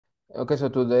Okay, so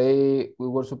today we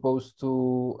were supposed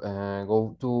to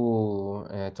go to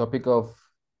topic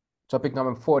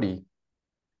number 40,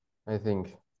 I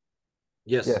think.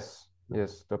 Yes.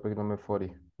 Yes, topic number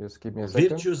 40. Just give me a second.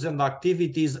 Virtues and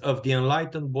activities of the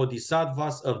enlightened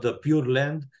bodhisattvas of the Pure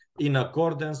Land in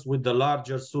accordance with the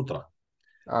larger sutra.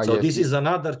 So Yes, this is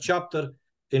another chapter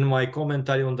in my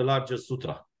commentary on the larger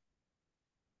sutra.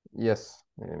 yes.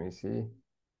 Let me see.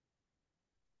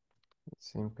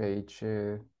 It's in page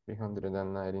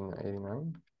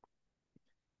 389.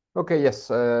 Okay, yes.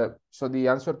 So the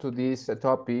answer to this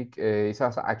topic is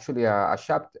actually a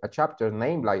chapter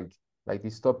named like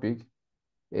this topic.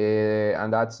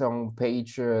 And that's on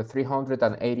page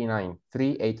 389,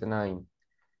 389.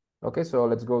 Okay, so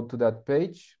let's go to that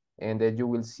page, and then you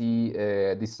will see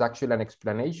this is actually an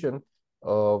explanation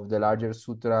of the larger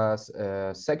sutras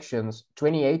sections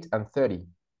 28 and 30.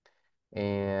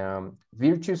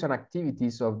 Virtues and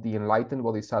activities of the enlightened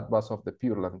bodhisattvas of the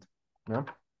Pure Land. Yeah.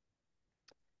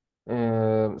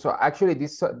 So actually,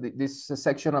 this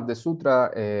section of the sutra,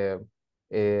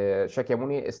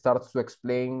 Shakyamuni starts to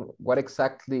explain what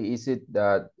exactly is it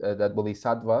that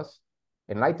bodhisattvas,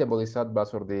 enlightened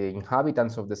bodhisattvas, or the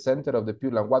inhabitants of the center of the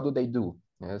Pure Land, what do they do?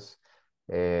 Yes,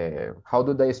 how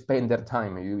do they spend their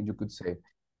time? You could say,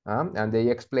 and they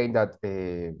explain that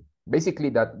basically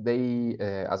that they,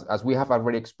 as we have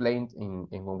already explained in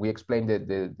when we explained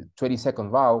the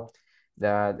 22nd vow,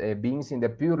 that beings in the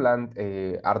Pure Land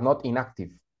are not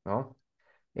inactive, no?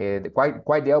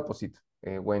 Quite the opposite.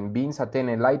 When beings attain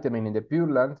enlightenment in the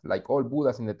Pure Land, like all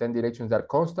Buddhas in the 10 directions, they are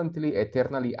constantly,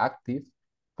 eternally active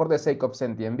for the sake of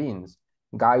sentient beings,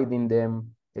 guiding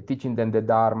them, teaching them the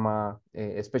Dharma,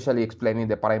 especially explaining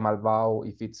the Primal Vow,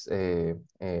 if it's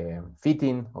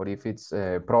fitting or if it's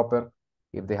proper,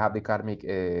 if they have the karmic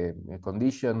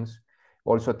conditions.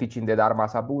 Also teaching the Dharma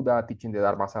as a Buddha, teaching the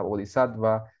Dharma as a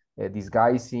Bodhisattva,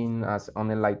 disguising as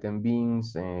unenlightened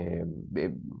beings,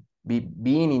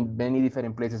 being in many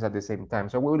different places at the same time.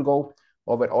 So we will go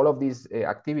over all of these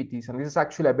activities, and this is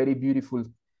actually a very beautiful,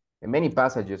 many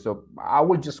passages. So I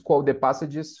will just quote the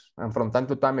passages and from time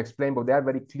to time explain, but they are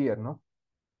very clear, no?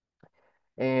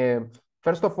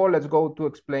 First of all, let's go to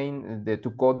explain, to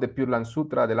quote the Pure Land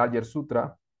Sutra, the larger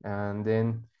sutra, and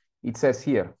then it says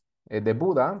here, the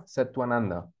Buddha said to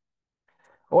Ananda,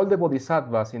 all the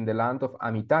bodhisattvas in the land of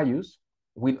Amidaji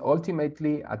will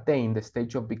ultimately attain the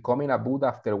stage of becoming a Buddha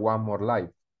after one more life.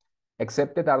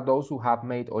 Excepted are those who have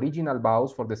made original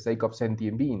vows for the sake of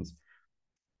sentient beings,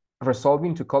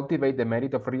 resolving to cultivate the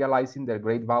merit of realizing their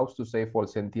great vows to save all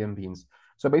sentient beings.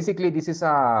 So basically, this is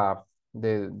the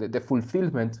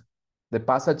fulfillment, the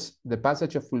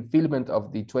passage of fulfillment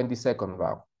of the 22nd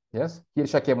vow. Yes, here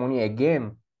Shakyamuni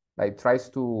again like tries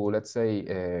to, let's say,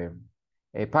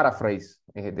 paraphrase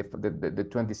the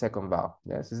 22nd vow.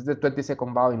 Yes, this is the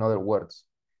 22nd vow in other words.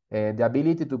 The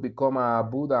ability to become a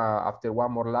Buddha after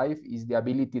one more life is the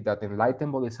ability that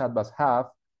enlightened bodhisattvas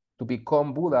have to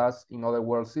become Buddhas in other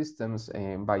world systems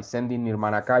by sending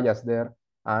Nirmanakayas there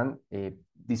and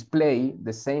display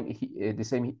the same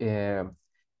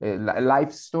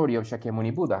life story of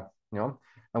Shakyamuni Buddha. You know,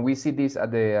 and we see this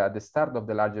at the start of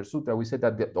the larger sutra. We said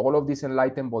that all of these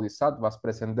enlightened bodhisattvas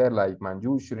present there, like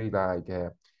Manjushri, like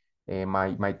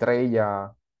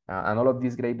Maitreya, and all of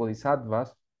these great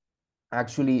bodhisattvas,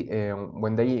 actually,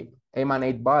 when they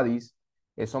emanate bodies,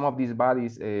 some of these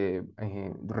bodies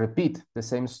repeat the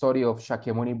same story of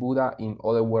Shakyamuni Buddha in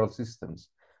other world systems.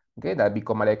 Okay, that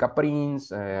become like a prince,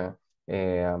 they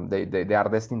are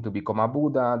destined to become a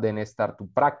Buddha, then they start to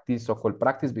practice, so-called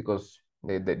practice, because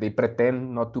they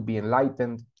pretend not to be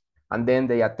enlightened, and then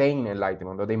they attain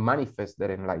enlightenment, or they manifest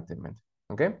their enlightenment.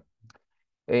 Okay?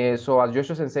 So as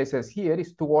Joshua Sensei says here,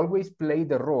 is to always play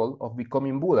the role of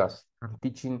becoming Buddhas and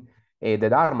teaching the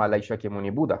Dharma like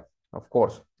Shakyamuni Buddha, of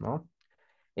course, no?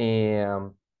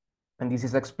 And this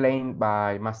is explained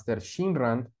by Master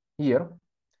Shinran here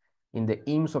in the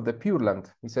Hymns of the Pure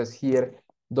Land. He says here,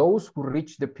 those who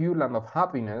reach the Pure Land of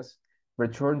happiness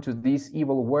return to this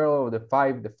evil world of the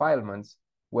 5 defilements,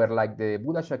 where like the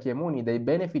Buddha Shakyamuni, they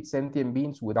benefit sentient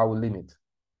beings without limit.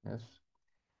 Yes.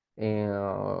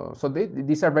 So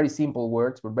these are very simple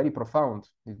words, but very profound,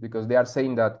 because they are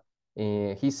saying that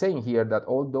he's saying here that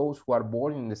all those who are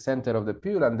born in the center of the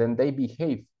Pure Land, then they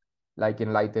behave like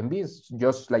enlightened beings,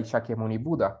 just like Shakyamuni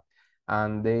Buddha,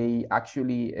 and they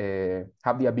actually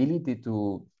have the ability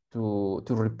to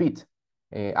repeat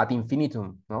ad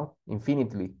infinitum, no,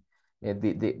 infinitely,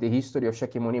 the history of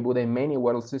Shakyamuni Buddha in many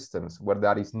world systems where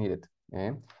that is needed.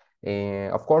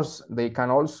 Of course, they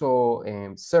can also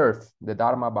serve the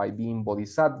Dharma by being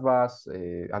bodhisattvas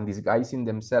and disguising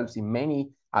themselves in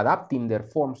many, adapting their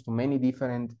forms to many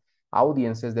different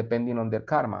audiences depending on their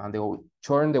karma, and they will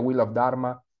churn the wheel of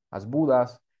Dharma as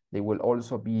Buddhas. They will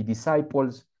also be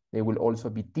disciples. They will also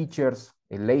be teachers,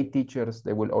 lay teachers.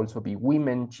 They will also be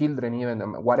women, children, even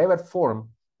whatever form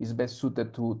is best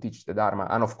suited to teach the Dharma.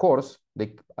 And of course,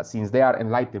 since they are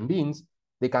enlightened beings,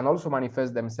 they can also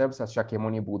manifest themselves as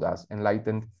Shakyamuni Buddhas,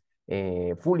 enlightened,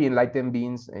 fully enlightened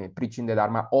beings, preaching the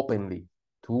Dharma openly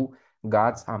to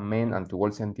gods and men and to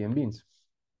all sentient beings.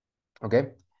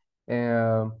 Okay,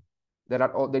 there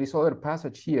is other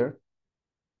passage here.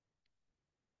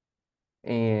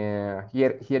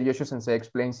 Here Yosho Sensei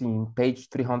explains in page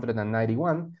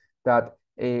 391 that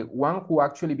one who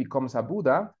actually becomes a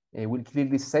Buddha will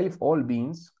clearly save all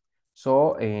beings.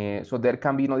 So there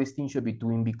can be no distinction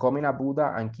between becoming a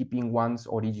Buddha and keeping one's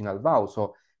original vow.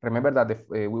 So remember that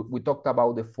we talked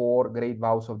about the 4 great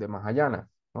vows of the Mahayana.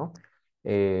 No?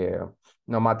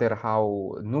 No matter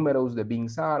how numerous the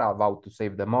beings are, I vow to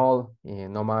save them all.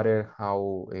 No matter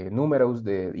how numerous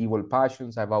the evil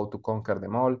passions, I vow to conquer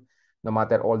them all. No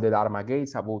matter all the Dharma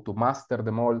gates, I vow to master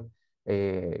them all.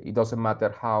 It doesn't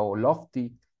matter how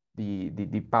lofty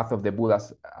the path of the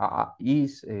Buddhas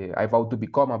is. I vow to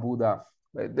become a Buddha.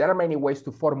 There are many ways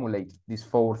to formulate these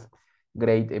 4th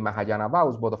great Mahayana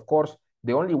vows, but of course,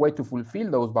 the only way to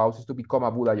fulfill those vows is to become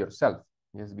a Buddha yourself.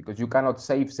 Yes, because you cannot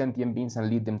save sentient beings and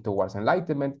lead them towards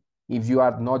enlightenment if you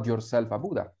are not yourself a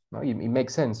Buddha. No? It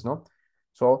makes sense, no?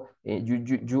 So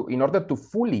you in order to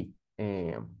fully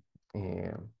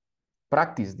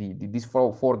practice these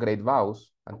four great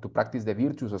vows and to practice the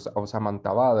virtues of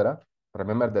Samantabhadra,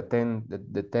 remember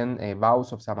the 10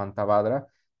 vows of Samantabhadra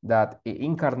that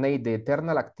incarnate the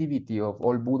eternal activity of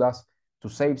all Buddhas to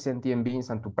save sentient beings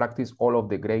and to practice all of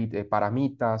the great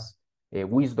paramitas,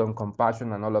 wisdom,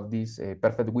 compassion, and all of these,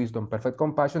 perfect wisdom, perfect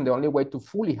compassion. The only way to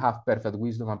fully have perfect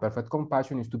wisdom and perfect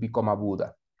compassion is to become a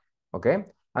Buddha, okay?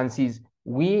 And since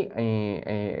we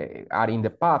are in the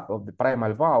path of the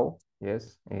primal vow,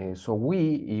 yes, so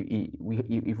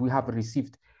if we have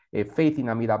received faith in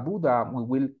Amida Buddha, we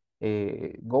will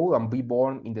go and be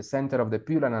born in the center of the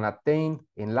Pure Land and attain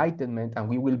enlightenment, and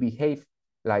we will behave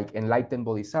like enlightened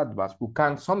bodhisattvas who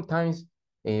can sometimes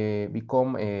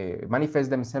manifest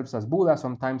themselves as Buddha,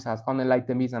 sometimes as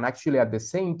unenlightened beings, and actually at the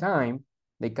same time,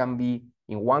 they can be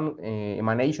in one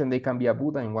emanation, they can be a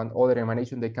Buddha, in one other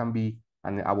emanation, they can be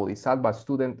a bodhisattva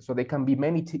student, so they can be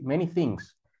many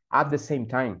things at the same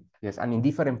time, yes, and in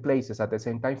different places at the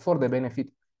same time for the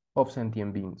benefit of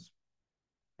sentient beings,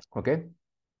 okay?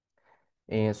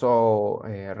 So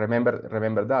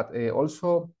remember that.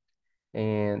 Also,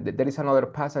 there is another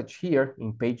passage here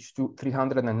in page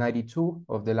 392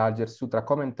 of the larger sutra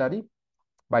commentary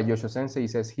by Yosho Sensei. He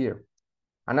says here,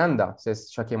 Ananda,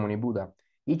 says Shakyamuni Buddha,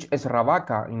 each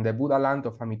Sravaka in the Buddha land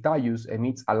of Amitajus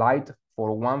emits a light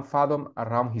for 1 fathom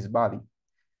around his body.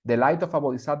 The light of a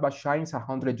bodhisattva shines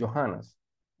 100 Johanas.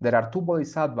 There are 2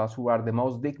 bodhisattvas who are the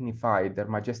most dignified. Their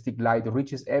majestic light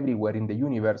reaches everywhere in the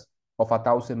universe of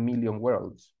 1,000 million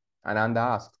worlds. Ananda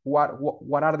asked,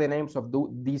 what are the names of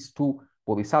these 2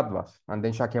 bodhisattvas? And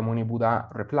then Shakyamuni Buddha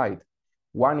replied,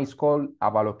 one is called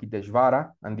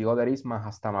Avalokiteshvara and the other is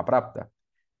Mahastamaprapta.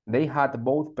 They had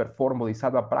both performed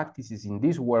bodhisattva practices in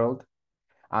this world,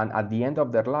 and at the end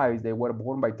of their lives, they were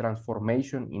born by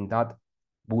transformation in that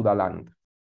Buddha land.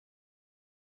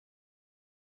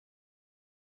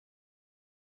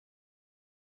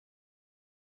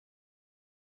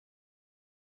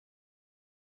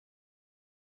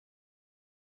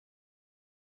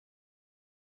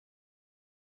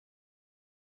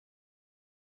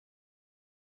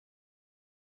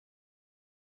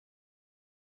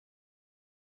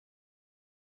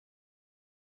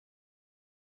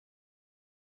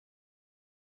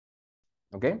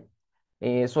 Okay,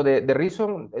 so the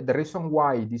reason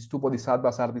why these 2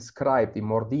 bodhisattvas are described in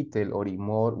more detail or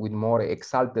with more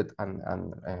exalted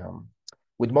and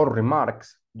with more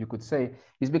remarks, you could say,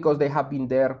 is because they have been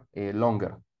there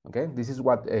longer. Okay, this is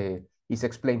what is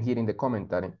explained here in the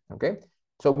commentary. Okay,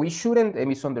 so we shouldn't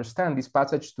misunderstand this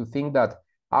passage to think that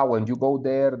when you go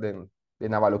there, then the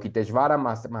Avalokiteshvara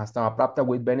Mahastamaprapta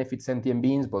will benefit sentient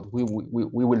beings, but we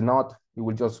will not. We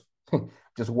will just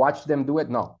just watch them do it.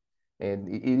 No. And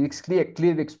it is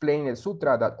clearly explained in the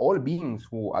sutra that all beings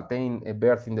who attain a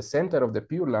birth in the center of the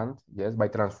Pure Land, yes, by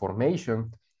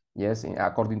transformation, yes,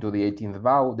 according to the 18th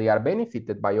vow, they are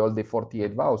benefited by all the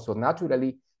 48 vows. So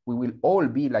naturally, we will all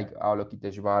be like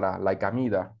Avalokiteshvara, like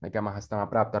Amida, like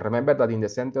Mahastamaprapta. Remember that in the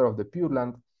center of the Pure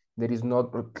Land, there is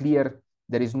not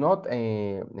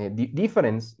a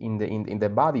difference in the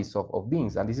bodies of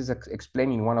beings, and this is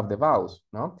explained in one of the vows,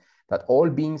 no? That all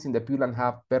beings in the Pure Land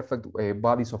have perfect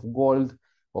bodies of gold,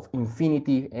 of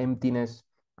infinity, emptiness,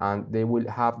 and they will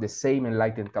have the same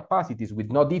enlightened capacities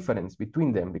with no difference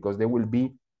between them, because they will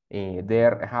be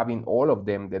there having all of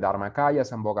them, the Dharmakaya,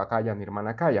 Sambhogakaya, and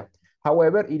Nirmanakaya.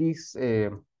 However, it is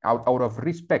out of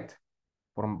respect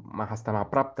for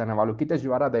Mahastamaprapta and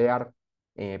Avalokiteshvara, they are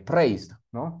praised,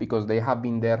 no? Because they have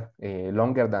been there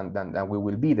longer than we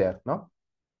will be there, no?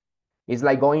 It's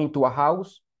like going to a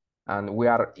house and we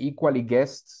are equally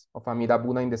guests of Amida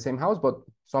Buddha in the same house, but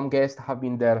some guests have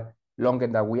been there longer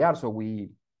than we are, so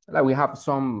we have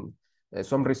some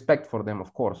respect for them,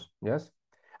 of course, yes?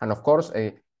 And of course,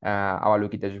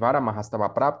 Avalokiteshvara,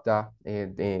 Mahastamaprapta,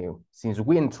 since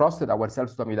we entrusted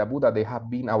ourselves to Amida Buddha, they have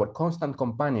been our constant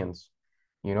companions,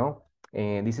 you know?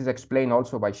 And this is explained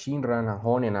also by Shinran and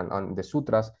Honen and the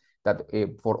sutras, that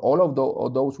for all of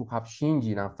those who have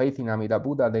Shinjin and faith in Amida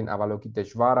Buddha, then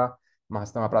Avalokiteshvara,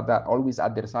 Mahastamaprapta, always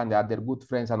at their side, they are their good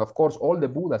friends. And of course, all the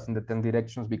Buddhas in the 10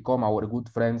 directions become our good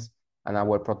friends and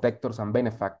our protectors and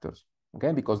benefactors,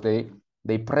 okay? Because they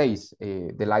praise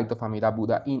the light of Amida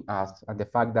Buddha in us, and the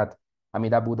fact that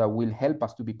Amida Buddha will help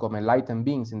us to become enlightened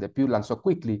beings in the Pure Land so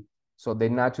quickly, so they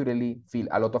naturally feel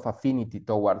a lot of affinity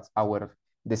towards our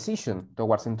decision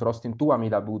towards entrusting to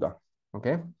Amida Buddha,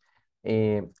 okay?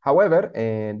 However,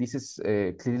 this is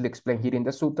clearly explained here in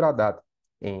the sutra that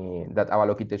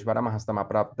Avalokiteshvara,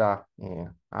 Mahastamaprapta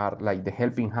are like the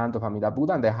helping hand of Amida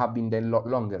Buddha, and they have been there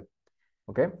longer,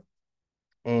 okay?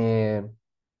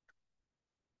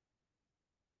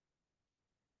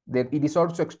 It is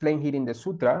also explained here in the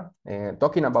sutra,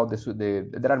 talking about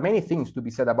there are many things to be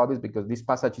said about this, because this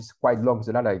passage is quite long.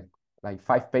 There are like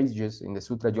 5 pages in the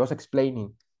sutra just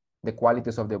explaining the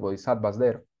qualities of the bodhisattvas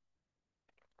there.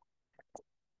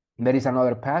 There is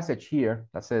another passage here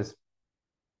that says,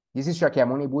 this is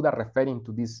Shakyamuni Buddha referring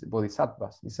to these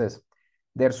bodhisattvas. He says,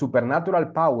 their supernatural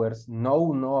powers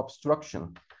know no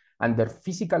obstruction, and their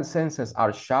physical senses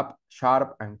are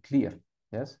sharp and clear.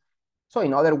 Yes. So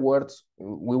in other words,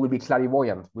 we will be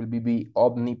clairvoyant, we will be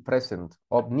omnipresent,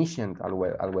 omniscient as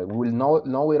well. We will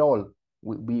know it all.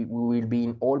 We will be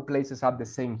in all places at the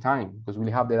same time, because we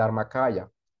have the Dharmakaya.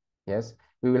 Yes,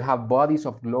 we will have bodies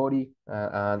of glory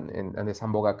and the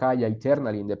Sambhogakaya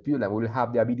eternally in the Pure Land. We will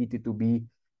have the ability to be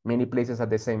many places at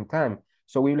the same time.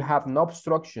 So we will have no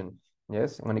obstruction,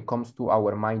 yes, when it comes to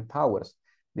our mind powers.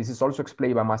 This is also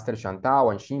explained by Master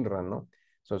Shantao and Shinran, no?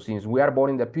 So since we are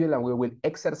born in the Pure Land, we will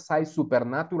exercise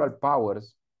supernatural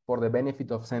powers for the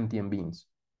benefit of sentient beings.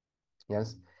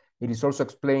 Yes, it is also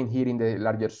explained here in the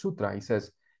larger sutra. It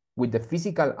says, with the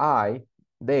physical eye,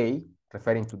 they,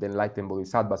 referring to the enlightened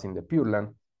bodhisattvas in the Pure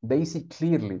Land, they see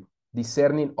clearly,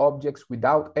 discerning objects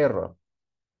without error.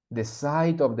 The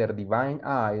sight of their divine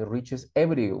eye reaches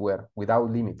everywhere without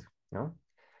limit. You know?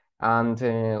 And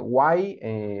why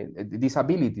this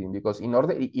ability? Because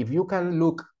if you can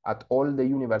look at all the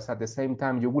universe at the same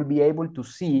time, you will be able to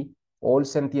see all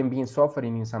sentient beings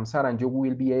suffering in samsara, and you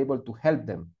will be able to help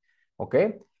them.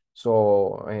 Okay?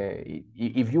 So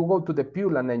if you go to the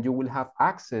Pure Land, then you will have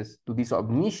access to this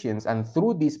omniscience, and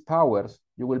through these powers,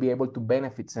 you will be able to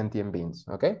benefit sentient beings.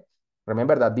 Okay?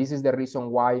 Remember that this is the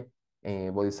reason why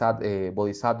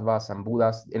bodhisattvas and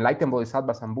Buddhas, enlightened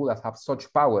bodhisattvas and Buddhas have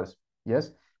such powers.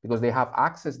 Yes? Because they have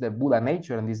access to the Buddha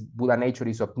nature, and this Buddha nature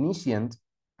is omniscient,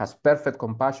 has perfect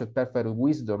compassion, perfect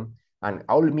wisdom, and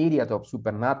all myriad of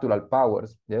supernatural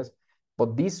powers. Yes?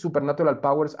 But these supernatural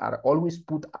powers are always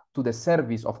put to the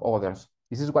service of others.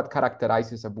 This is what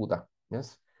characterizes a Buddha.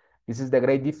 Yes, this is the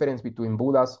great difference between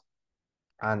Buddhas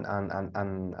and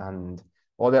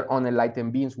other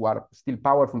unenlightened beings who are still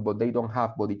powerful, but they don't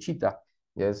have bodhicitta.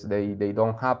 Yes, they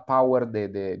don't have power,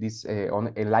 these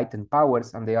enlightened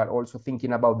powers, and they are also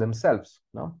thinking about themselves.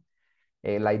 No,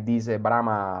 like these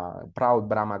proud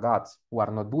Brahma gods who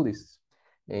are not Buddhists.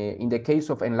 In the case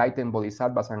of enlightened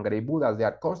bodhisattvas and great Buddhas, they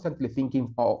are constantly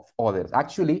thinking of others.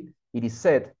 Actually, it is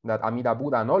said that Amida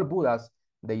Buddha and all Buddhas,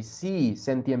 they see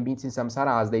sentient beings in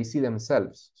samsara as they see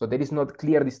themselves. So there is not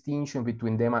clear distinction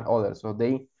between them and others. So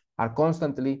they are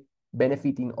constantly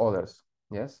benefiting others.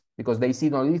 Yes, because they see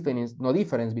no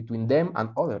difference between them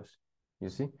and others. You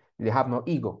see, they have no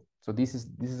ego. So this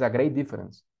is a great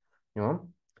difference. You know,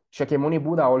 Shakyamuni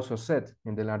Buddha also said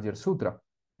in the larger sutra,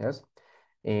 yes,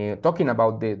 talking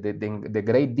about the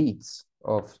great deeds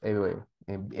of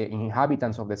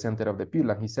inhabitants of the center of the Pure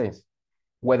Land, he says,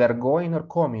 whether going or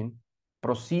coming,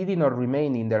 proceeding or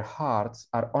remaining, their hearts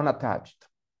are unattached.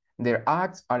 Their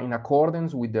acts are in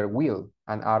accordance with their will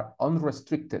and are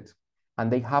unrestricted,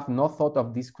 and they have no thought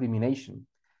of discrimination.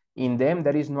 In them,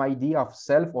 there is no idea of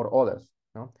self or others,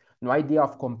 no idea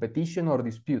of competition or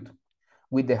dispute.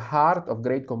 With the heart of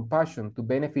great compassion to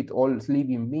benefit all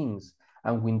living beings,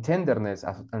 and with tenderness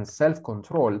and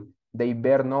self-control, they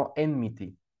bear no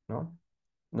enmity,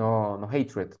 no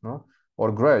hatred,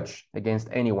 or grudge against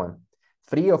anyone.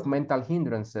 Free of mental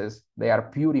hindrances, they are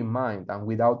pure in mind and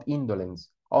without indolence,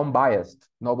 unbiased,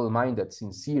 noble-minded,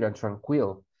 sincere, and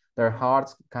tranquil. Their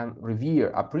hearts can revere,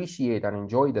 appreciate, and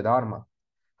enjoy the Dharma.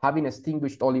 Having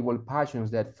extinguished all evil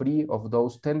passions, they are free of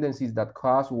those tendencies that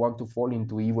cause one to fall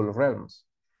into evil realms.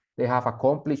 They have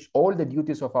accomplished all the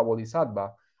duties of a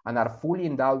bodhisattva and are fully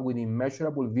endowed with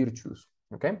immeasurable virtues.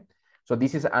 Okay, so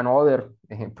this is another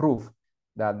proof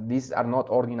that these are not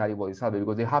ordinary bodhisattvas,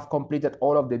 because they have completed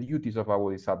all of the duties of a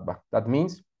bodhisattva. That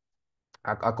means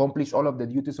accomplish all of the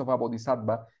duties of a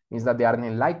bodhisattva means that they are an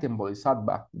enlightened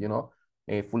bodhisattva,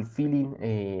 fulfilling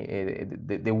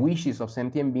the wishes of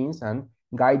sentient beings and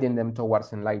guiding them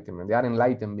towards enlightenment. They are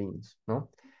enlightened beings.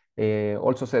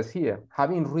 Also says here,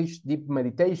 having reached deep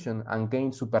meditation and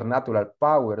gained supernatural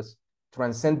powers,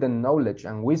 transcendent knowledge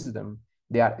and wisdom,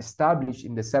 they are established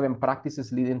in the 7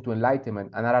 practices leading to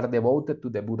enlightenment and are devoted to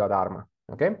the Buddha Dharma.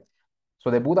 Okay, so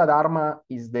the Buddha Dharma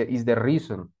is the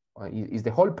reason, is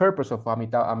the whole purpose of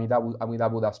Amida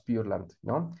Buddha's Pure Land.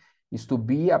 Is to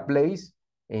be a place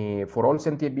for all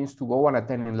sentient beings to go and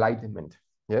attain enlightenment.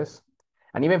 Yes.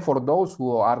 And even for those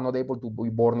who are not able to be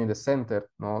born in the center,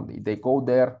 if they go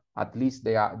there, at least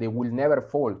they will never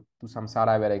fall to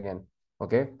samsara ever again.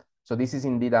 Okay, so this is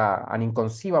indeed an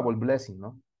inconceivable blessing.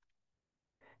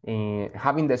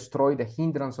 Having destroyed the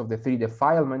hindrance of the 3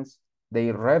 defilements,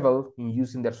 they revel in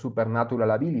using their supernatural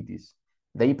abilities.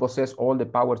 They possess all the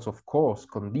powers of cause,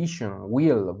 condition,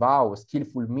 will, vow,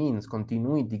 skillful means,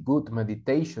 continuity, good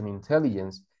meditation,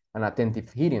 intelligence, and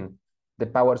attentive hearing. The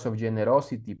powers of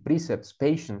generosity, precepts,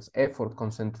 patience, effort,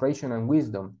 concentration, and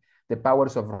wisdom. The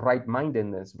powers of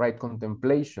right-mindedness, right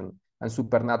contemplation, and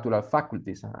supernatural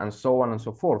faculties, and so on and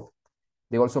so forth.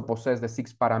 They also possess the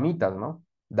 6 paramitas,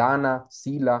 Dana,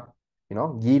 Sila,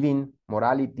 giving,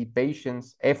 morality,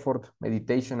 patience, effort,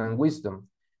 meditation, and wisdom.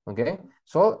 Okay,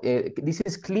 so this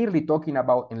is clearly talking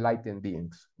about enlightened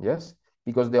beings. Yes,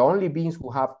 because the only beings who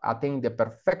have attained the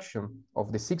perfection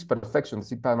of the 6 perfections,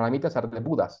 the 6 paramitas, are the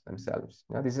Buddhas themselves.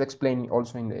 This is explained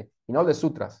also in all the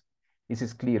sutras. This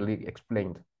is clearly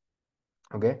explained.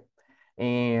 Okay,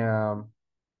 and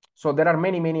so there are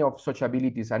many of such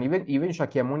abilities, and even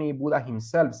Shakyamuni Buddha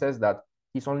himself says that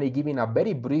he's only giving a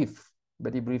very brief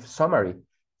summary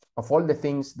of all the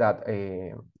things that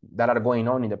are going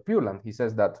on in the Pure Land. He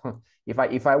says that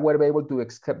if I were able to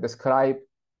describe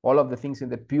all of the things in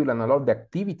the Pure Land, a lot of the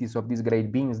activities of these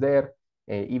great beings there,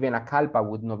 even a kalpa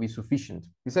would not be sufficient.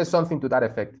 He says something to that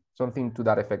effect.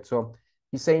 So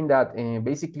he's saying that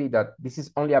basically that this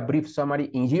is only a brief summary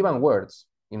in human words,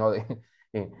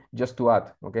 just to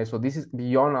add. Okay, so this is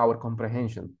beyond our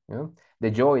comprehension.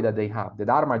 The joy that they have, the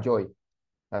Dharma joy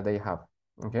that they have.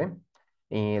 Okay,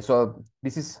 so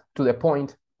this is to the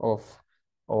point of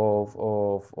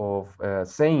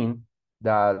saying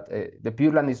that the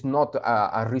Pure Land is not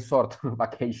a resort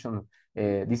vacation.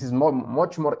 This is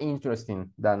much more interesting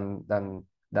than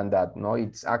that. No,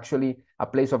 it's actually a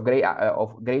place of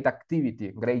great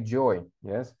activity, great joy.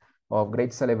 Yes, of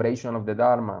great celebration of the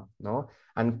Dharma. No,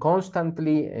 and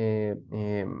constantly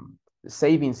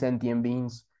saving sentient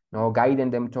beings, guiding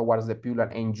them towards the Pure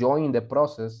Land, enjoying the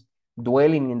process,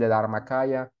 dwelling in the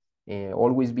Dharmakaya,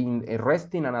 always being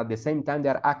resting, and at the same time they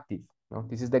are active.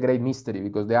 This is the great mystery,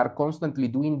 because they are constantly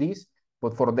doing this,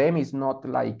 but for them it's not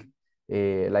like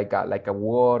a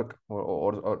work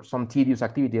or some tedious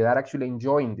activity. They are actually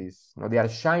enjoying this. They are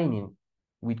shining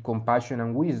with compassion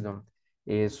and wisdom.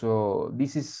 So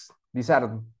these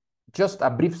are just a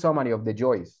brief summary of the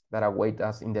joys that await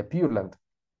us in the Pure Land.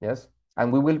 Yes,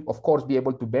 and we will of course be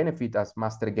able to benefit, as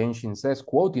Master Genshin says,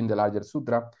 quoting the larger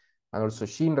sutra, and also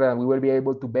Shinra, we will be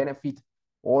able to benefit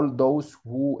all those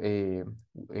who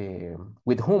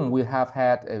with whom we have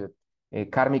had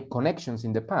karmic connections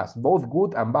in the past, both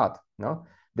good and bad.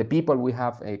 The people we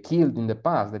have killed in the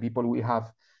past, the people we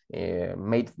have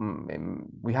made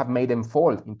them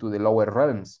fall into the lower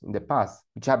realms in the past,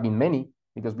 which have been many,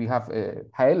 because we have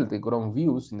held the wrong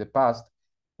views in the past.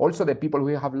 Also the people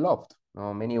we have loved,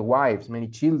 many wives, many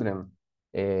children,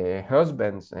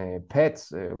 husbands,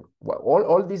 pets,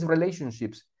 all these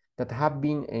relationships that have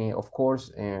been, of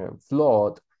course,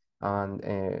 flawed, and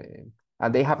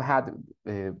they have had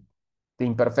the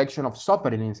imperfection of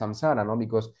suffering in samsara,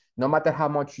 because no matter how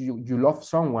much you love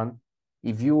someone,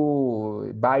 if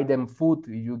you buy them food,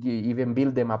 you even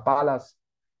build them a palace,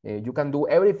 you can do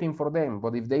everything for them,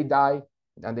 but if they die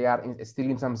and they are still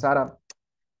in samsara,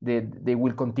 they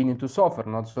will continue to suffer.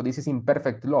 So this is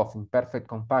imperfect love, imperfect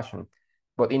compassion.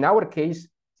 But in our case,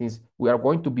 since we are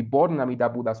going to be born in Amida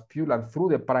Buddha's Pure Land through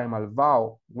the primal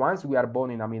vow, once we are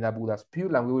born in Amida Buddha's Pure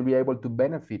Land, we will be able to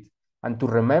benefit and to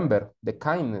remember the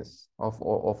kindness of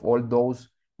all those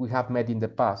we have met in the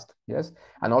past, yes?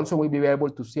 And also we'll be able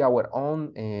to see our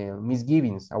own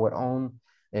misgivings, our own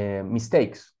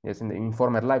mistakes, yes, in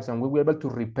former lives, and we'll be able to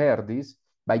repair this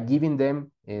by giving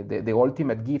them the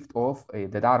ultimate gift of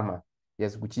the Dharma,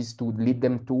 yes, which is to lead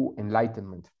them to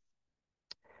enlightenment.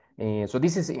 So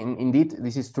this is indeed,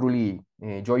 this is truly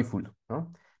joyful,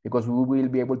 no? Because we will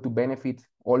be able to benefit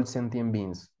all sentient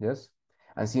beings, yes?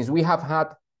 And since we have had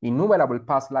innumerable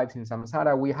past lives in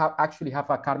samsara, we actually have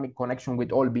a karmic connection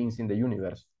with all beings in the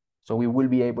universe. So we will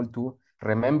be able to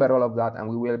remember all of that, and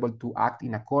we will be able to act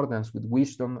in accordance with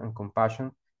wisdom and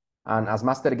compassion. And as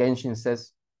Master Genshin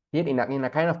says, here in a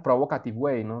kind of provocative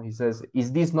way, you know, he says,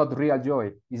 is this not real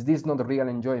joy? Is this not real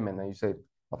enjoyment? And you say,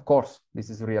 of course, this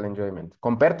is real enjoyment.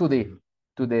 Compared to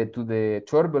the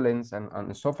turbulence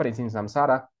and sufferings in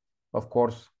samsara, of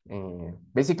course,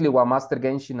 basically what Master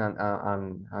Genshin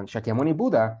and Shakyamuni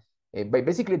Buddha,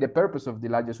 basically the purpose of the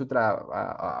larger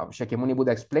sutra, Shakyamuni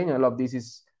Buddha explaining all of this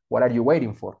is, what are you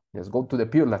waiting for? Just go to the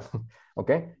Pure Land,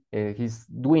 okay? He's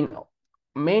doing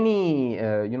many,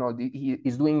 you know,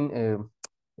 he's doing,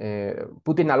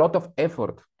 putting a lot of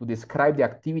effort to describe the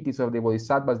activities of the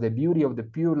bodhisattvas, the beauty of the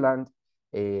Pure Land,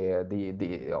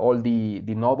 all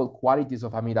the noble qualities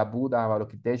of Amida Buddha,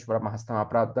 Avalokiteshvara,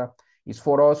 Mahastamaprata, is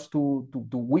for us to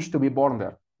wish to be born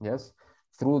there, yes,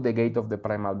 through the gate of the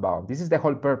primal vow. This is the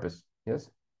whole purpose, yes.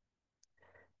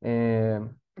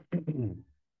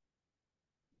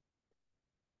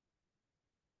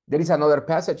 There is another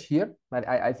passage here that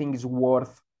I think is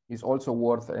also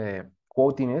worth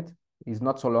quoting it. It's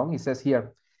not so long. It says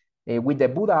here, with the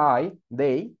Buddha eye,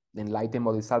 they, the enlightened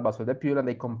bodhisattvas of the Pure Land,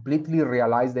 they completely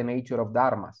realize the nature of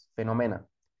dharmas, phenomena.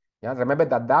 Yeah, remember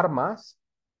that dharmas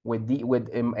with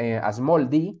a small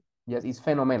d, yes, is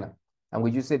phenomena, and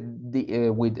we use it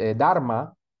with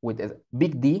dharma with a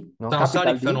big D, no,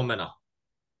 capital D. Phenomena.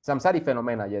 Samsaric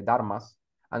phenomena, yeah, dharmas.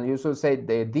 And you also say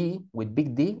the D with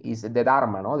big D is the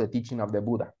Dharma, no, the teaching of the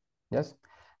Buddha. Yes.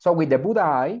 So with the Buddha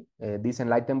eye, these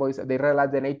enlightened boys, they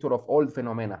realize the nature of all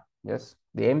phenomena. Yes,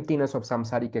 the emptiness of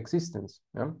samsaric existence.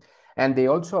 Yeah? And they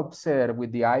also observe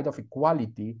with the eye of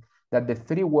equality that the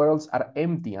three worlds are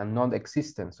empty and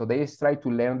non-existent. So they try to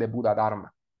learn the Buddha Dharma.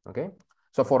 Okay.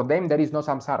 So for them, there is no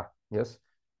samsara. Yes.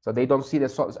 So they don't see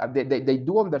they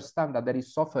do understand that there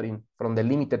is suffering from the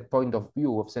limited point of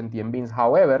view of sentient beings.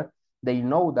 However, they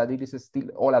know that it is still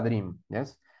all a dream,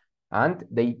 yes? And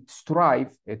they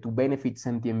strive to benefit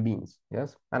sentient beings,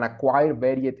 yes? And acquire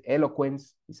varied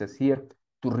eloquence, it says here,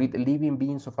 to rid living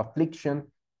beings of affliction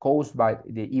caused by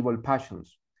the evil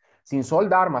passions. Since all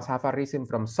dharmas have arisen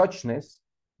from suchness,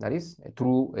 that is,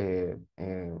 true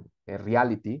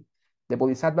reality, the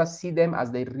bodhisattvas see them as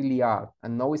they really are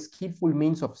and know skillful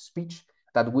means of speech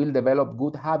that will develop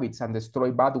good habits and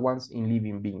destroy bad ones in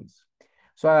living beings.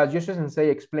 So as Jodo Sensei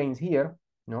explains here,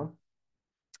 no?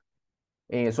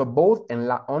 So both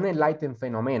unenlightened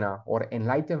phenomena or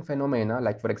enlightened phenomena,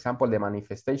 like for example, the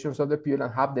manifestations of the Pure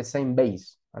Land, have the same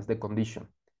base as the condition,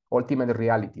 ultimate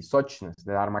reality, suchness,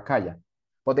 the Dharmakaya,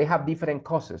 but they have different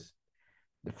causes.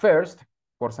 The first,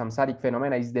 for samsaric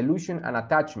phenomena, is delusion and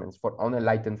attachments for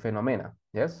unenlightened phenomena,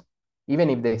 yes? Even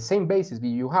if the same basis,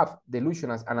 you have delusion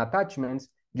and attachments,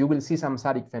 you will see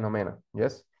samsaric phenomena,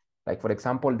 yes? Like, for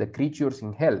example, the creatures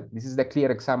in hell. This is the clear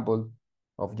example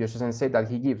of Jodo Sensei that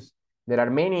he gives. There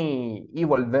are many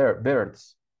evil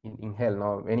birds in hell,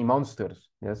 no? Many monsters,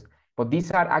 yes? But these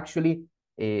are actually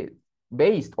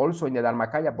based also in the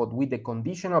Dharmakaya, but with the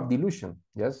condition of delusion,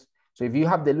 yes? So if you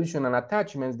have delusion and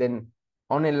attachments, then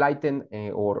unenlightened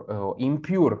or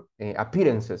impure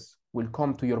appearances will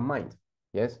come to your mind,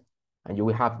 yes? And you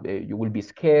will have, you will be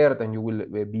scared and you will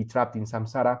be trapped in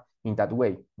samsara in that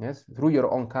way, yes, through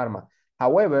your own karma.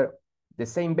 However, the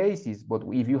same basis, but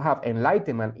if you have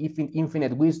enlightenment,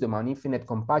 infinite wisdom and infinite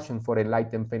compassion for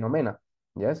enlightened phenomena,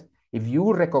 yes, if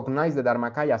you recognize the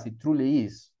Dharmakaya as it truly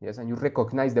is, yes, and you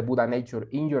recognize the Buddha nature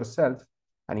in yourself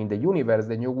and in the universe,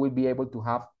 then you will be able to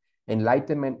have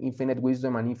enlightenment, infinite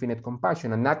wisdom, and infinite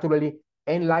compassion, and naturally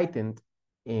enlightened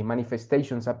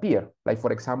manifestations appear. Like,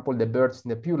 for example, the birds in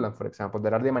the Pure Land, for example,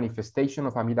 that are the manifestation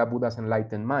of Amida Buddha's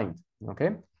enlightened mind,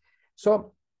 okay?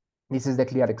 So this is the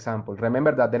clear example.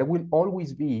 Remember that there will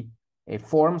always be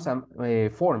forms,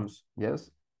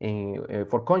 yes,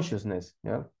 for consciousness,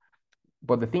 yeah?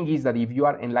 But the thing is that if you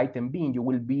are enlightened being, you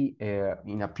will be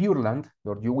in a Pure Land,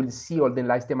 or you will see all the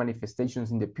enlightened manifestations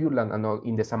in the Pure Land and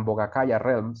in the Sambhogakaya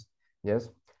realms, yes?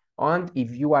 And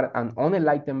if you are an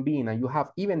unenlightened being and you have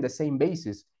even the same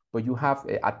basis, but you have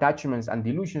attachments and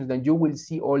delusions, then you will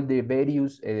see all the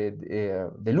various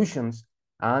delusions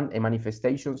and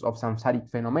manifestations of samsaric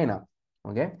phenomena.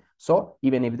 Okay, so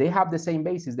even if they have the same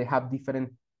basis, they have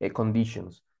different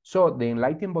conditions. So the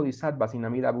enlightened bodhisattvas in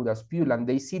Amida Buddha's Pure Land,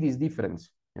 they see this difference.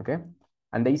 Okay,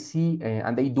 and they see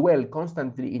and they dwell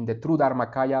constantly in the true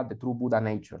Dharmakaya, the true Buddha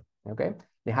nature. Okay,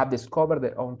 they have discovered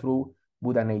their own true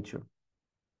Buddha nature.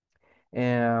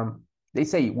 They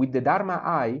say with the Dharma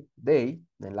eye, they,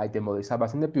 the enlightened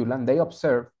bodhisattvas in the Pure Land, they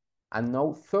observe and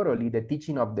know thoroughly the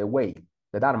teaching of the way,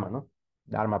 the Dharma, no?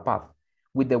 Dharma path.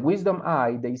 With the wisdom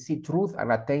eye, they see truth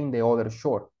and attain the other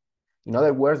shore. In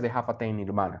other words, they have attained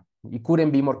nirvana. It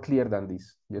couldn't be more clear than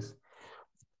this. Yes.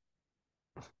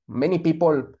 Many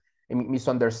people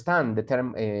misunderstand the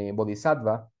term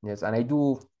bodhisattva. Yes, and I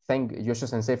do thank Joshua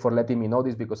Sensei for letting me know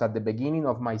this, because at the beginning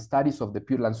of my studies of the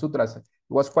Pure Land Sutras, it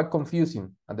was quite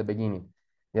confusing at the beginning.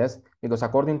 Yes, because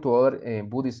according to other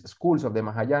Buddhist schools of the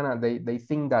Mahayana, they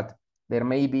think that there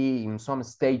may be in some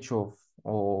stage of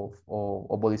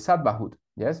bodhisattvahood.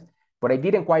 Yes, but I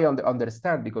didn't quite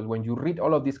understand, because when you read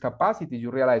all of these capacities,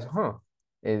 you realize,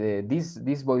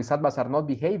 these bodhisattvas are not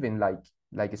behaving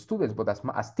like students, but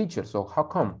as teachers. So how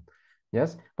come?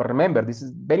 Yes, but remember, this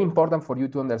is very important for you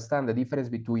to understand the difference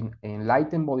between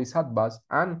enlightened bodhisattvas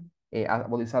and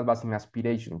bodhisattvas in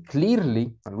aspiration.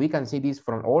 Clearly, and we can see this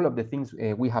from all of the things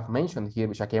we have mentioned here,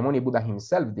 which Shakyamuni Buddha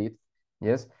himself did,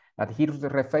 yes, that he was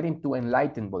referring to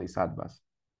enlightened bodhisattvas,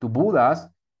 to Buddhas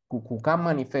who can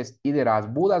manifest either as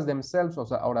Buddhas themselves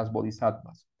or as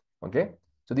bodhisattvas. Okay,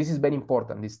 so this is very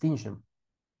important distinction.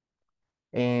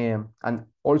 And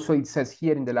also it says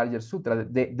here in the larger sutra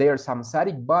that their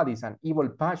samsaric bodies and evil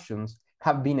passions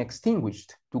have been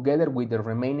extinguished together with the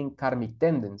remaining karmic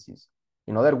tendencies.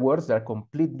 In other words, they're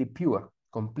completely pure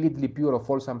of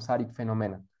all samsaric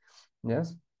phenomena.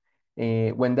 Yes.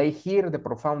 When they hear the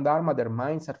profound Dharma, their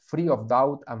minds are free of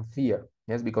doubt and fear.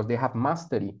 Yes, because they have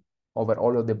mastery over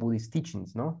all of the Buddhist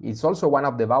teachings. No, it's also one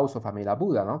of the vows of Amida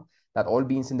Buddha, no, that all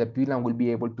beings in the Pure Land will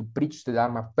be able to preach the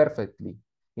Dharma perfectly.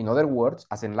 In other words,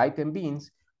 as enlightened beings,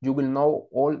 you will know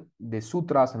all the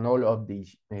sutras and all of the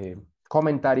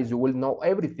commentaries. You will know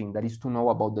everything that is to know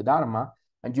about the Dharma,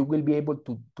 and you will be able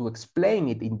to explain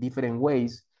it in different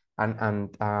ways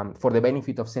and for the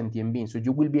benefit of sentient beings. So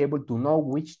you will be able to know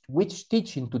which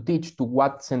teaching to teach to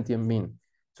what sentient being.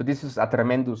 So this is a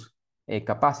tremendous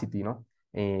capacity, no?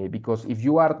 Because if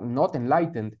you are not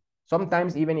enlightened,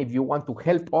 sometimes even if you want to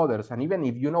help others, and even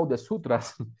if you know the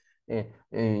sutras,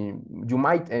 you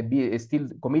might still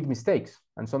commit mistakes,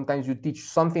 and sometimes you teach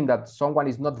something that someone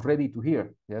is not ready to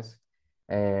hear. Yes,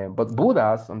 but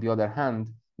Buddhas, on the other hand,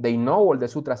 they know all the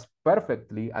sutras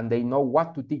perfectly, and they know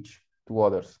what to teach to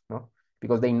others, no?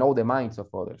 Because they know the minds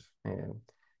of others.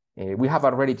 We have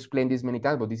already explained this many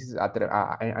times, but this is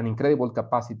an incredible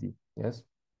capacity. Yes.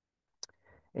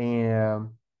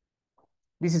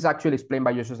 This is actually explained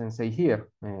by Joshua Sensei here.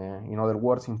 In other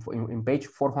words, in page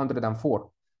 404,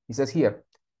 he says here,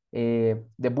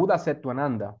 the Buddha said to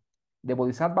Ananda, the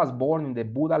bodhisattvas born in the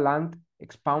Buddha land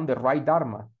expound the right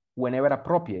Dharma whenever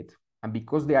appropriate. And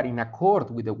because they are in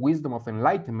accord with the wisdom of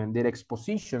enlightenment, their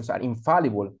expositions are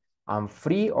infallible and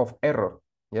free of error.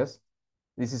 Yes,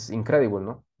 this is incredible,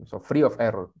 no? So free of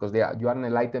error, because you are an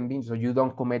enlightened being, so you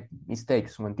don't commit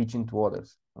mistakes when teaching to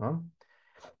others.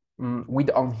 With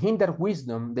unhindered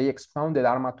wisdom, they expound the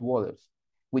Dharma to others.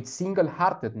 With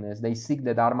single-heartedness, they seek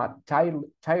the Dharma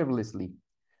tirelessly.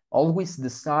 Always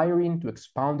desiring to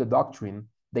expound the doctrine,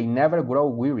 they never grow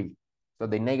weary. So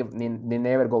they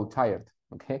never go tired,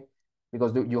 okay?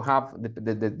 Because you have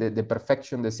the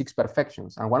perfection, the 6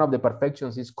 perfections. And one of the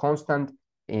perfections is constant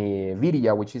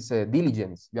virya, which is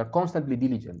diligence. You are constantly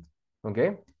diligent,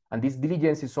 okay? And this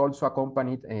diligence is also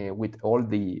accompanied with all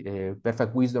the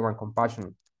perfect wisdom and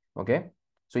compassion. Okay,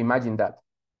 so imagine that.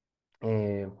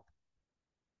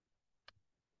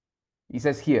 It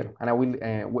says here, and I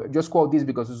will just quote this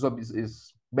because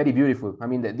it's very beautiful. I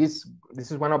mean, this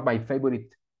is one of my favorite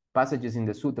passages in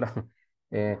the sutra.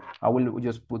 I will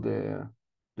just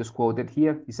just quote it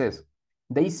here. It says,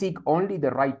 "They seek only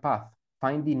the right path,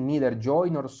 finding neither joy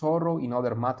nor sorrow in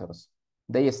other matters.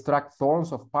 They extract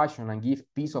thorns of passion and give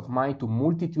peace of mind to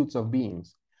multitudes of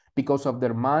beings. Because of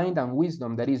their mind and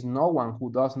wisdom, there is no one who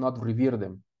does not revere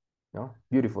them." No?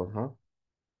 Beautiful, no?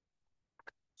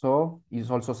 So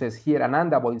it also says here,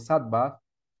 Ananda, bodhisattvas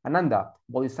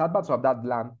of that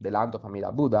land, the land of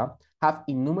Amida Buddha, have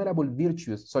innumerable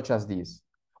virtues such as these,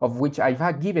 of which I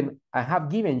have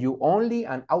given you only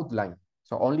an outline.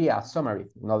 So only a summary,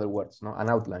 in other words, no? An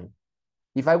outline.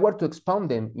 If I were to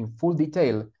expound them in full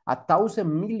detail, 1,000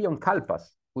 million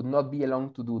kalpas would not be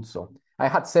alone to do so. I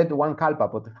had said one kalpa,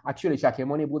 but actually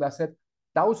Shakyamuni Buddha said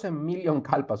 1,000,000,000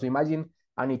 kalpas. So imagine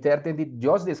an eternity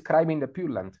just describing the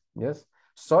Pure Land. Yes,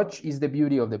 such is the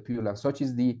beauty of the Pure Land. Such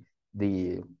is you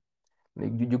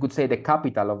could say the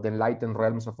capital of the enlightened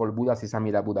realms of all Buddhas is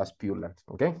Amida Buddha's Pure Land.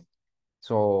 Okay,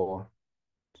 so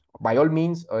by all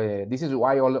means, this is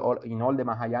why in all the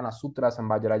Mahayana sutras and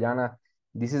Vajrayana,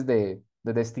 this is the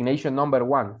destination number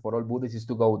one for all Buddhists is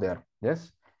to go there.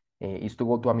 Yes, is to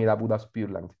go to Amida Buddha's Pure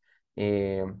Land.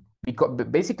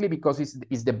 Basically because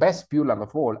it's the best Pure Land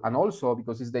of all, and also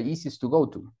because it's the easiest to go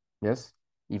to. Yes,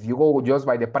 if you go just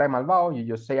by the Primal Vow, you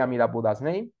just say Amida Buddha's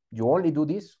name. You only do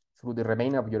this through the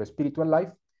remainder of your spiritual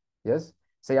life. Yes,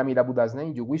 say Amida Buddha's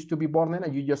name, you wish to be born in,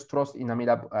 and you just trust in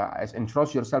Amida,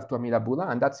 entrust yourself to Amida Buddha,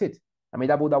 and that's it.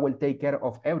 Amida Buddha will take care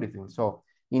of everything. So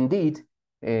indeed,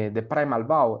 the Primal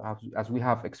Vow, as we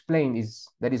have explained,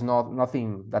 there is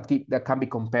nothing that can be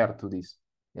compared to this.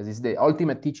 Yes, it's the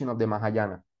ultimate teaching of the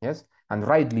Mahayana. Yes, and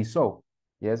rightly so.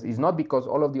 Yes, it's not because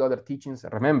all of the other teachings,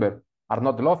 remember, are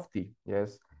not lofty.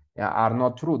 Yes, are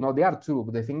not true. No, they are true.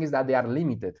 But the thing is that they are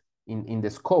limited in the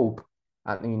scope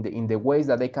and in the ways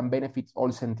that they can benefit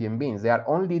all sentient beings. They are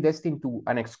only destined to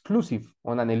an exclusive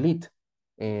on an elite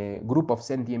group of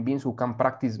sentient beings who can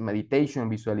practice meditation,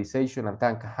 visualization,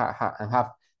 and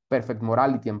have perfect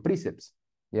morality and precepts.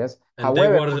 Yes. And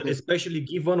however, they were especially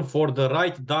given for the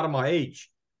right Dharma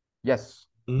age. Yes.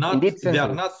 They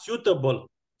are not suitable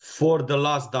for the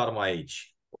last Dharma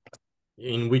age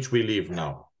in which we live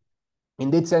now.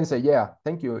 Indeed, Sensei, yeah,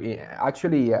 thank you.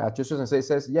 Actually, Jodo Sensei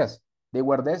says, yes, they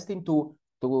were destined to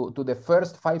the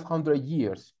first 500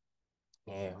 years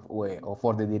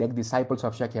for the direct disciples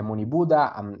of Shakyamuni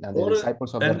Buddha and the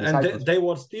disciples of their disciples. And they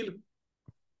were still,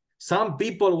 some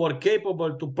people were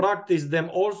capable to practice them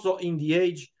also in the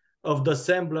age of the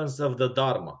semblance of the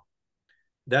Dharma.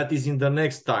 That is in the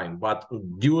next time. But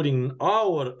during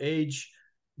our age,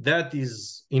 that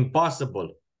is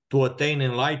impossible to attain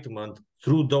enlightenment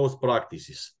through those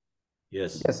practices.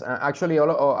 Yes. Yes, actually,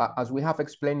 as we have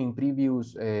explained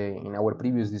in our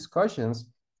previous discussions,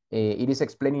 it is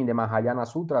explained in the Mahayana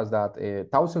Sutras that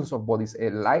thousands of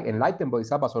enlightened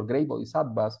bodhisattvas or great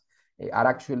bodhisattvas are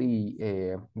actually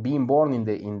being born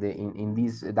in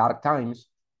these dark times,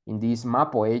 in this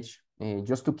Mapo age,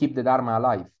 just to keep the Dharma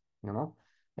alive. You know,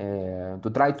 to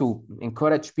try to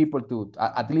encourage people to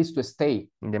at least to stay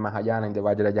in the Mahayana, in the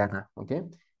Vajrayana. Okay,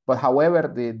 but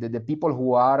however, the people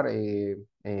who are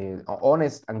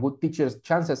honest and good teachers,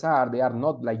 chances are they are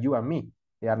not like you and me.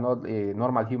 They are not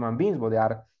normal human beings, but they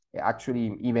are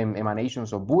actually even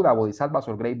emanations of Buddha, bodhisattvas,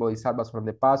 or great bodhisattvas from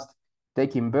the past,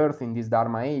 taking birth in this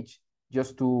Dharma age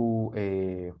just to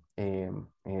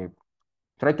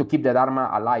try to keep the Dharma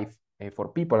alive for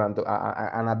people,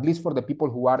 and at least for the people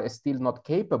who are still not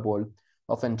capable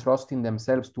of entrusting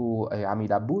themselves to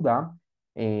Amida Buddha.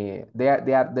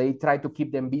 They try to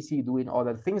keep them busy doing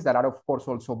other things that are of course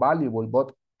also valuable,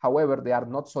 but however they are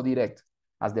not so direct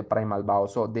as the Primal Vow.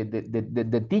 So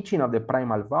the teaching of the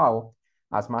Primal Vow,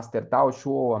 as Master Tao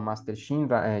Shuo and Master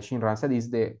Shinran said, is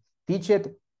the teach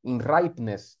it in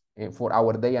ripeness for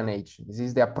our day and age. This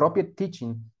is the appropriate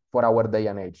teaching for our day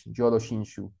and age, Jodo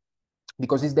Shinshu,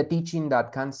 because it's the teaching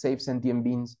that can save sentient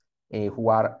beings who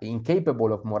are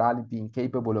incapable of morality,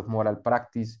 incapable of moral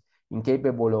practice,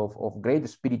 incapable of great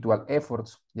spiritual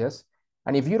efforts. Yes,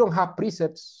 and if you don't have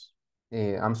precepts,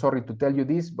 I'm sorry to tell you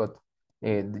this, but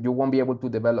you won't be able to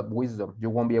develop wisdom. You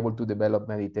won't be able to develop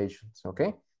meditations.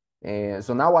 Okay,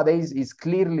 so nowadays it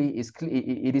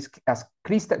is as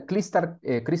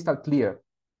crystal clear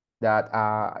that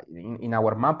in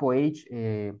our Mapo age,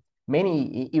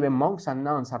 many even monks and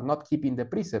nuns are not keeping the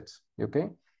precepts. Okay,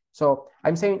 so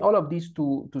I'm saying all of this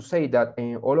to say that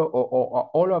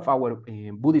all of our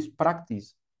Buddhist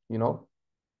practice, you know,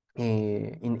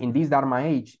 in this Dharma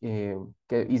age,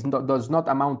 does not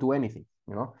amount to anything.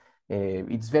 You know,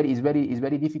 it's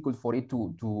very difficult for it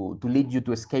to lead you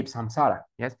to escape samsara.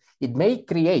 Yes, it may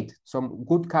create some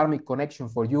good karmic connection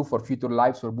for you for future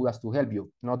lives or Buddhas to help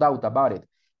you, no doubt about it.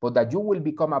 But that you will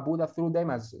become a Buddha through them,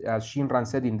 as Shinran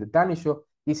said in the Tanisho,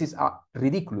 this is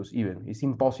ridiculous. Even it's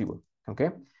impossible.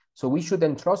 Okay, so we should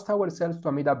entrust ourselves to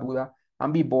Amida Buddha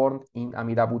and be born in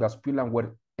Amida Buddha's Pure Land,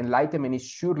 where enlightenment is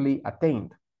surely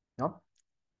attained. No?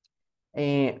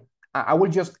 I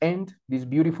will just end these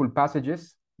beautiful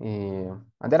passages, and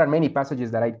there are many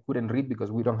passages that I couldn't read because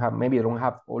maybe I don't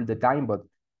have all the time, but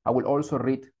I will also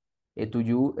read to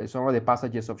you some of the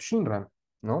passages of Shinran,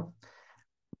 no?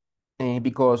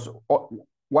 Because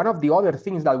one of the other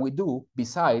things that we do,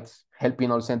 besides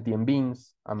helping all sentient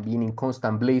beings and being in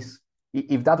constant bliss,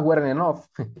 if that weren't enough,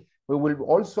 we will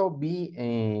also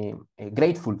be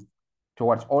grateful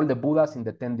towards all the Buddhas in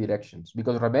the 10 directions.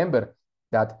 Because remember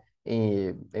that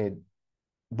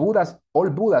all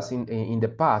Buddhas in the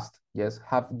past, yes,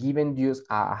 have given us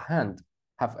a hand,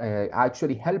 have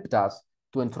actually helped us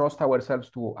to entrust ourselves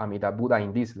to Amida Buddha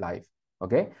in this life.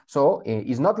 Okay, so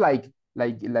it's not like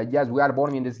yes, we are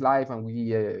born in this life and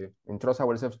we entrust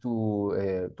ourselves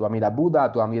to Amida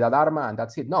Buddha, to Amida Dharma, and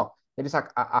that's it. No, there is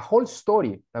a whole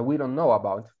story that we don't know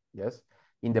about. Yes,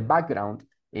 in the background,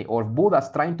 or Buddhas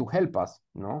trying to help us.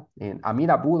 You know, and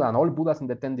Amida Buddha and all Buddhas in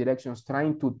the 10 directions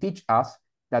trying to teach us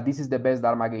that this is the best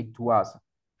Dharma gate for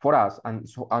us. And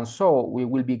so we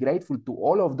will be grateful to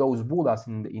all of those Buddhas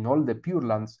in all the Pure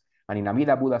Lands and in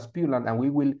Amida Buddha's Pure Land, and we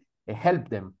will help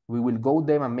them. We will go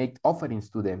them and make offerings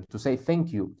to them to say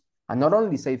thank you. And not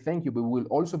only say thank you, but we will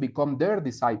also become their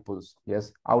disciples,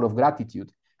 yes, out of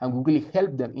gratitude. And we will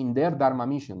help them in their Dharma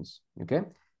missions, okay?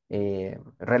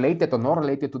 Related or not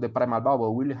related to the Primal Vow,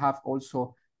 but we will have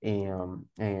also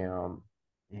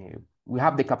we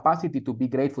have the capacity to be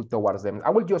grateful towards them. I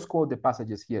will just quote the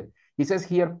passages here. He says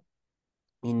here,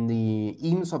 in the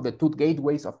Hymns of the Two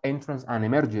Gateways of Entrance and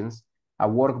Emergence, a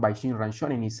work by Shinran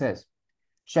Shonin, he says,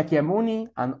 Shakyamuni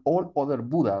and all other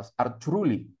Buddhas are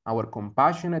truly our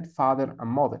compassionate father and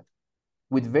mother.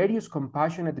 With various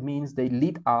compassionate means, they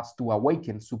lead us to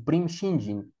awaken supreme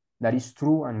Shinjin that is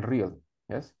true and real.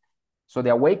 Yes. So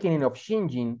the awakening of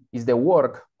Shinjin is the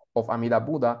work of Amida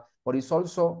Buddha, but it's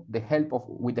also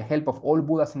with the help of all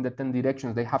Buddhas in the 10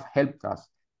 directions. They have helped us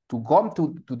to come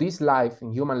to this life,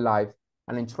 in human life,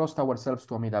 and entrust ourselves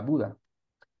to Amida Buddha.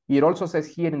 It also says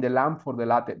here in the Lamp for the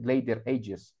later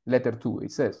ages, letter 2,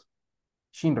 it says,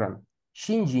 Shinran,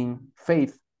 Shinjin,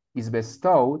 faith, is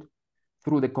bestowed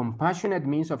through the compassionate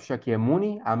means of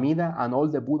Shakyamuni, Amida, and all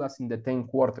the Buddhas in the 10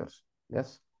 quarters.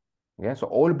 Yes? Yeah, so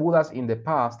all Buddhas in the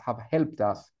past have helped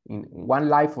us in one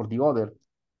life or the other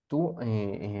to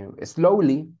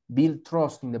slowly build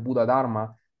trust in the Buddha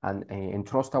Dharma and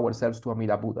entrust ourselves to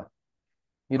Amida Buddha.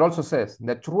 It also says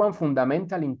the true and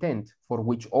fundamental intent for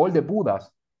which all the Buddhas,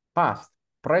 past,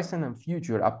 present, and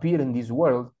future, appear in this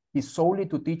world is solely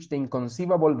to teach the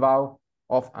inconceivable vow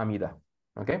of Amida.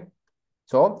 Okay?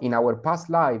 So in our past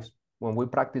lives, when we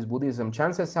practice Buddhism,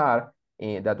 chances are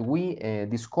that we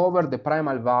discover the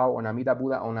primal vow on Amida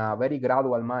Buddha on a very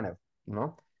gradual manner, you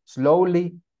know,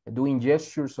 slowly doing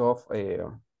gestures of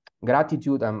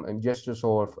gratitude and gestures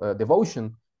of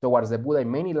devotion towards the Buddha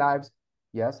in many lives.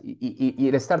 Yes,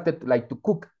 it started like to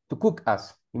cook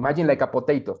us. Imagine like a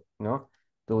potato, you know,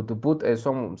 to put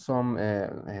some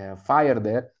fire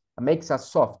there, makes us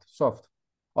soft.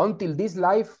 Until this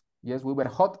life, yes, we were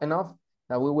hot enough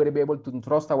that we will be able to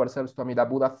entrust ourselves to Amida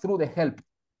Buddha through the help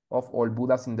of all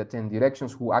Buddhas in the 10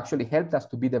 directions who actually helped us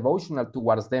to be devotional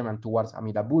towards them and towards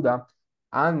Amida Buddha.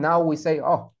 And now we say,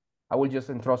 oh, I will just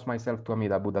entrust myself to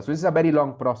Amida Buddha. So this is a very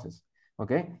long process,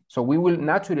 okay? So we will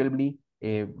naturally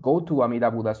go to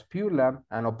Amida Buddha's Pure Land,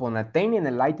 and upon attaining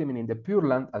enlightenment in the Pure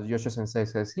Land, as Josho Sensei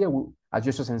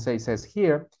says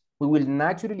here, we will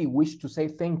naturally wish to say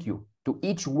thank you to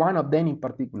each one of them in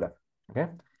particular, okay?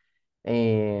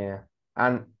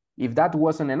 And if that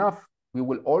wasn't enough, we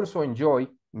will also enjoy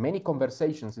many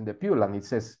conversations in the Pure Land. It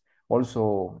says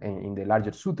also in the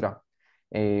larger sutra.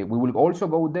 We will also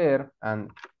go there, and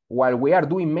while we are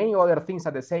doing many other things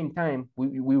at the same time,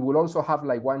 we will also have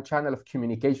like one channel of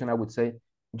communication, I would say,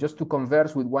 just to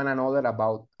converse with one another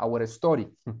about our story,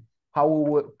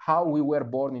 how we were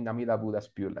born in Amida Buddha's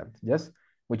Pure Land, yes,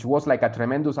 which was like a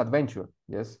tremendous adventure,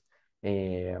 yes.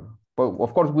 But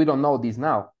of course, we don't know this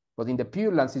now. But in the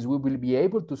Pure Land, since we will be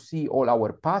able to see all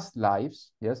our past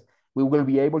lives, yes, we will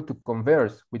be able to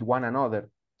converse with one another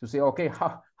to say, okay,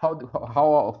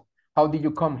 how did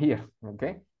you come here,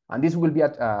 okay? And this will be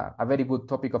a very good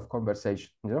topic of conversation,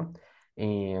 you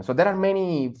know? So there are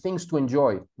many things to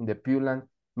enjoy in the Pure Land,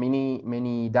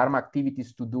 many Dharma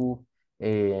activities to do,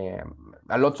 a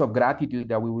lots of gratitude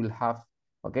that we will have,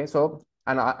 okay? So,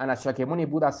 and as Shakyamuni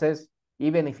Buddha says,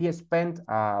 even if he spent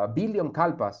a billion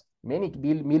kalpas, many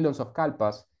millions of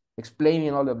kalpas,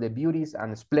 explaining all of the beauties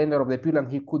and splendor of the Pure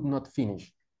Land, he could not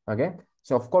finish, okay?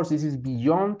 So of course, this is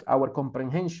beyond our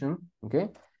comprehension, okay?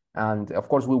 And of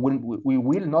course, we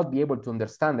will not be able to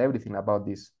understand everything about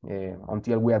this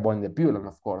until we are born in the Pure Land,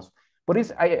 of course. But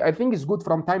I think it's good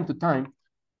from time to time,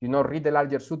 you know, read the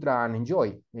larger sutra and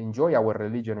enjoy our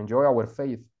religion, enjoy our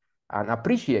faith, and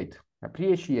appreciate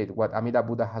what Amida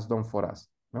Buddha has done for us.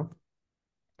 No?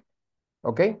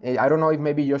 Okay, I don't know if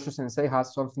maybe Josho Sensei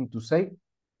has something to say,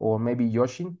 or maybe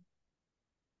Yoshin.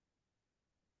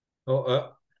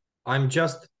 Oh, I'm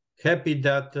just happy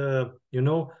that you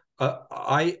know,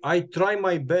 I try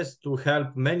my best to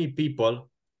help many people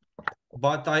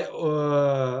But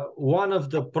one of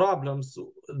the problems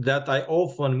that I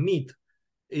often meet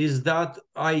is that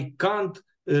I can't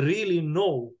really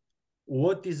know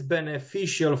what is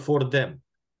beneficial for them,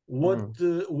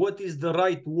 what is the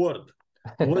right word,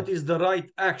 what is the right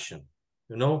action.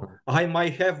 You know, I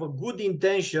might have a good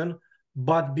intention,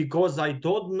 but because I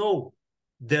don't know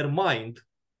their mind,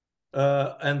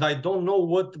 and I don't know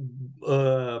what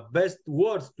best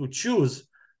words to choose,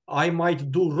 I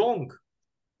might do wrong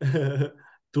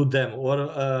to them, or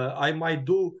I might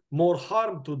do more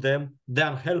harm to them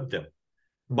than help them.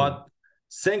 But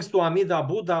thanks to Amida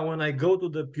Buddha, when I go to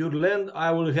the Pure Land,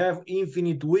 I will have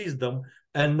infinite wisdom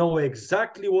and know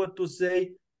exactly what to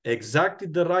say, exactly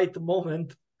the right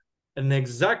moment, and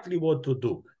exactly what to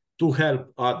do to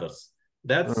help others.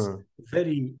 That's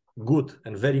very good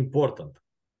and very important.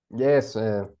 Yes,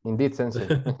 indeed, Sensei.